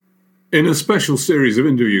In a special series of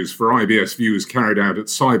interviews for IBS Views carried out at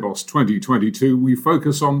Sibos 2022, we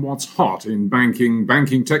focus on what's hot in banking,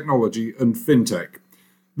 banking technology and fintech.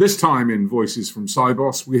 This time in Voices from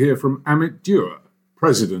Sibos, we hear from Amit Dua,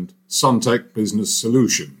 President, Suntech Business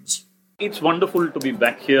Solutions. It's wonderful to be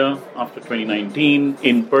back here after 2019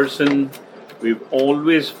 in person. We've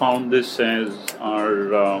always found this as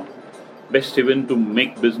our best event to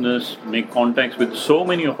make business, make contacts with so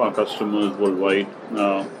many of our customers worldwide.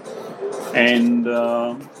 And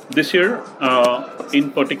this year,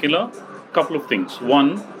 in particular, a couple of things.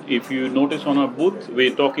 One, if you notice on our booth,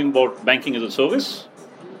 we're talking about banking as a service.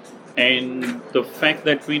 And the fact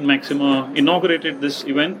that Queen Maxima inaugurated this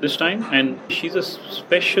event this time, and she's a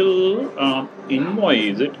special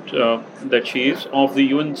envoy, that she is, of the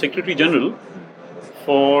UN Secretary General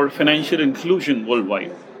for financial inclusion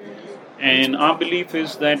worldwide. And our belief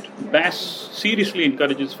is that BAS seriously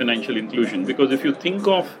encourages financial inclusion, because if you think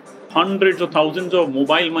of hundreds or thousands of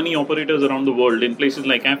mobile money operators around the world in places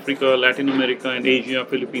like Africa, Latin America, and Asia,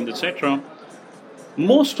 Philippines, etc.,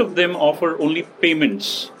 most of them offer only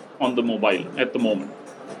payments on the mobile at the moment.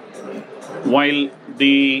 While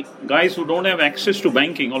the guys who don't have access to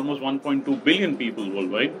banking, almost 1.2 billion people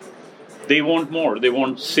worldwide, they want more. They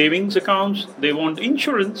want savings accounts, they want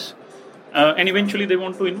insurance, and eventually they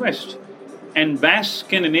want to invest. And BAS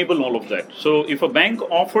can enable all of that. So if a bank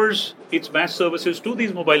offers its BAS services to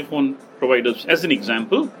these mobile phone providers, as an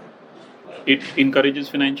example, it encourages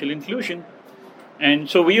financial inclusion. And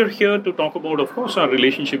so we are here to talk about, of course, our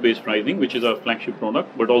relationship-based pricing, which is our flagship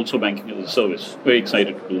product, but also banking as a service. Very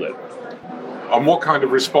excited to do that. And what kind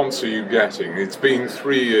of response are you getting? It's been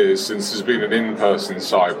 3 years since there's been an in-person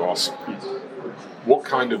Sibos. Yes. What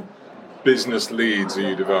kind of business leads are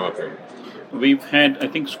you developing? We've had, I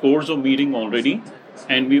think, scores of meetings already,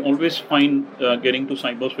 and we always find getting to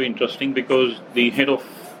Sibos very interesting, because the head of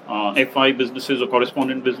FI businesses or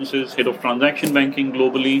correspondent businesses, head of transaction banking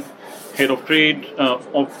globally, head of trade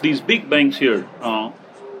of these big banks here,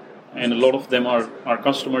 and a lot of them are our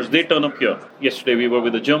customers, they turn up here. Yesterday we were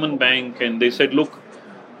with a German bank, and they said, look,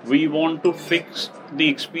 we want to fix the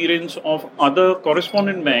experience of other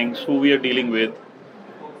correspondent banks who we are dealing with,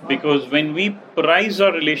 because when we price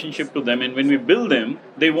our relationship to them and when we bill them,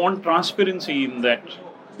 they want transparency in that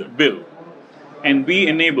bill. And we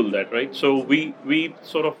enable that, right? So we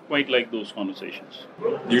sort of quite like those conversations.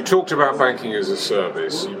 You talked about banking as a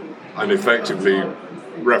service and effectively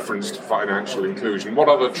referenced financial inclusion. What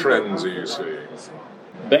other trends are you seeing?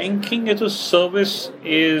 Banking as a service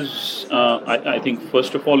is, I think,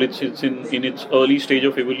 first of all, it's in its early stage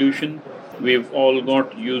of evolution. We've all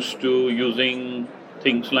got used to using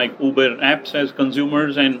things like Uber apps as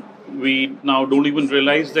consumers, and we now don't even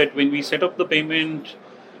realize that when we set up the payment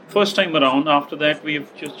first time around, after that we've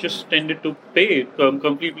just tended to pay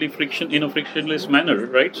completely in a frictionless manner,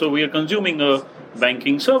 right? So we are consuming a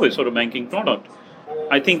banking service or a banking product.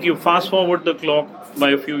 I think you fast forward the clock by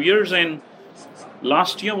a few years, and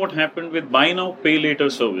last year what happened with buy now, pay later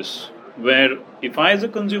service, where if I as a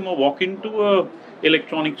consumer walk into a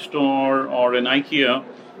electronic store or an IKEA,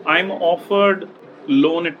 I'm offered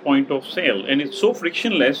loan at point of sale, and it's so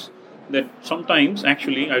frictionless that sometimes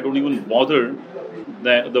actually I don't even bother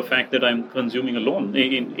the fact that I'm consuming a loan.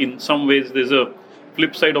 In some ways there's a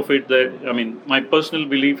flip side of it, that my personal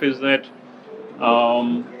belief is that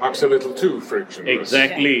perhaps a little too frictionless.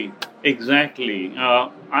 Exactly.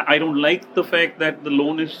 I don't like the fact that the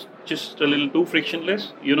loan is just a little too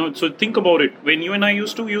frictionless. So think about it. When you and I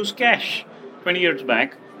used to use cash 20 years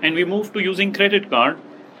back, and we moved to using credit card,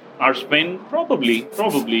 our spend probably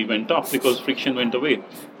went up because friction went away.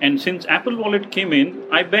 And since Apple Wallet came in,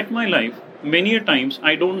 I bet my life, many a times,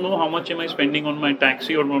 I don't know how much am I spending on my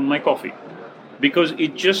taxi or on my coffee. Because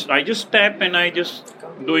I just tap and I just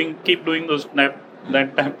keep doing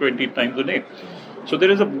that tap 20 times a day. So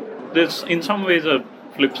there's in some ways a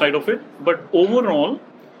flip side of it. But overall,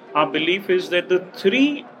 our belief is that the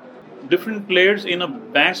three different players in a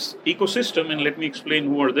BAS ecosystem, and let me explain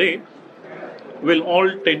who are they, will all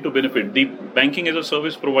tend to benefit. The banking as a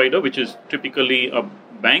service provider, which is typically a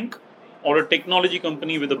bank or a technology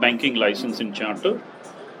company with a banking license in charter,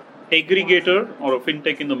 aggregator or a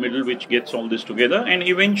fintech in the middle which gets all this together, and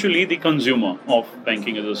eventually the consumer of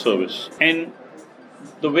banking as a service. And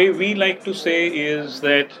the way we like to say is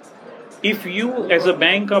that if you as a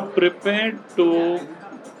bank are prepared to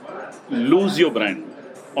lose your brand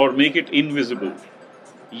or make it invisible,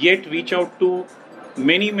 yet reach out to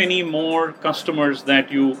many more customers that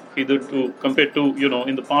you compared to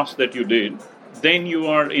in the past that you did, then you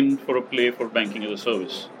are in for a play for banking as a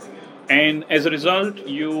service. And as a result,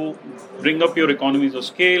 you bring up your economies of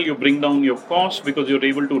scale, you bring down your costs because you're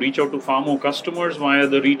able to reach out to far more customers via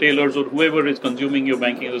the retailers or whoever is consuming your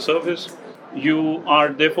banking as a service. You are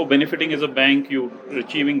therefore benefiting as a bank, you're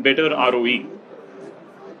achieving better ROE.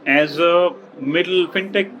 As a middle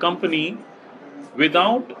fintech company,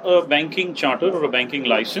 without a banking charter or a banking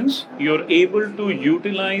license, you're able to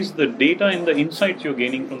utilize the data and the insights you're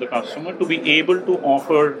gaining from the customer to be able to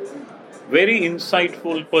offer very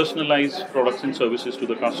insightful, personalized products and services to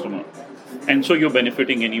the customer. And so you're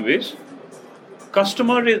benefiting anyways.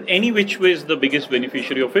 Customer is any which way is the biggest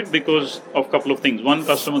beneficiary of it because of a couple of things. One,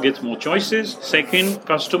 customer gets more choices. Second,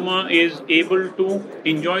 customer is able to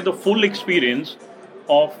enjoy the full experience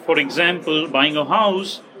of, for example, buying a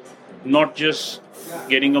house, not just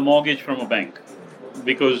getting a mortgage from a bank,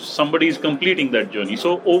 because somebody is completing that journey.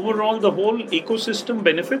 So overall, the whole ecosystem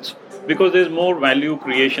benefits because there's more value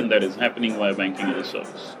creation that is happening via banking as a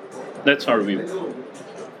service. That's our view.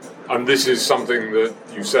 And this is something that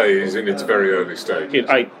you say is in its very early stage.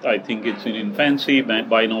 I think it's in infancy.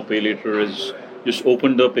 Buy now, pay later has just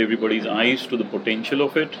opened up everybody's eyes to the potential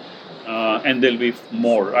of it. And there'll be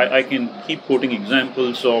more. I can keep quoting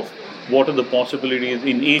examples of what are the possibilities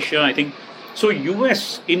in Asia. I think, so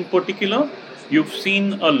US in particular, you've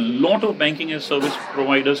seen a lot of banking as service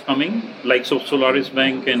providers coming, like Solaris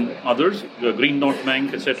Bank and others, Green Dot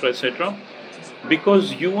Bank, etc.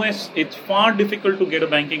 Because US, it's far difficult to get a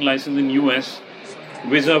banking license in US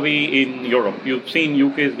vis-a-vis in Europe. You've seen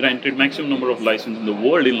UK has granted maximum number of licenses in the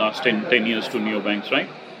world in last 10 years to neobanks, right?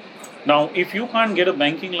 Now, if you can't get a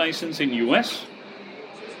banking license in US,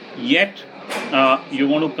 yet you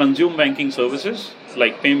want to consume banking services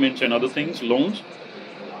like payments and other things, loans,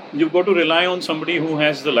 you've got to rely on somebody who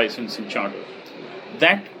has the license and charter.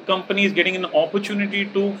 That company is getting an opportunity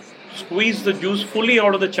to squeeze the juice fully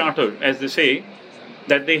out of the charter, as they say,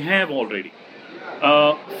 that they have already.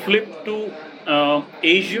 Flip to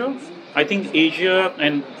Asia. I think Asia,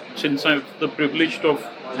 and since I have the privilege of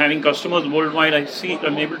having customers worldwide,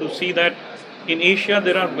 I'm able to see that in Asia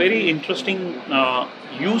there are very interesting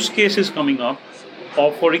use cases coming up.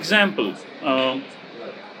 Of, for example,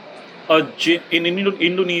 in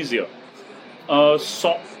Indonesia,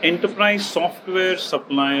 enterprise software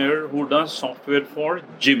supplier who does software for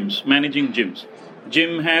gyms, managing gyms.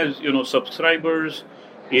 Gym has subscribers.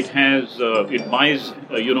 It buys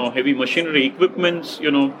heavy machinery, equipments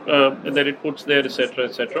that it puts there,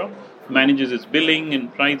 etc. Manages its billing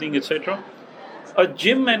and pricing, etc. A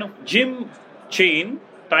gym chain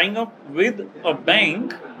tying up with a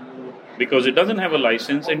bank because it doesn't have a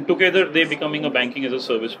license, and together they're becoming a banking as a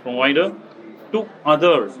service provider to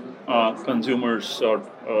other consumers or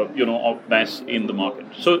of mass in the market.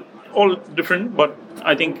 So all different, but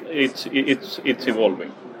I think it's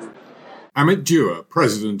evolving. Amit Dua,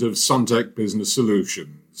 President of Suntec Business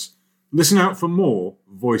Solutions. Listen out for more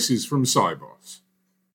Voices from Sibos.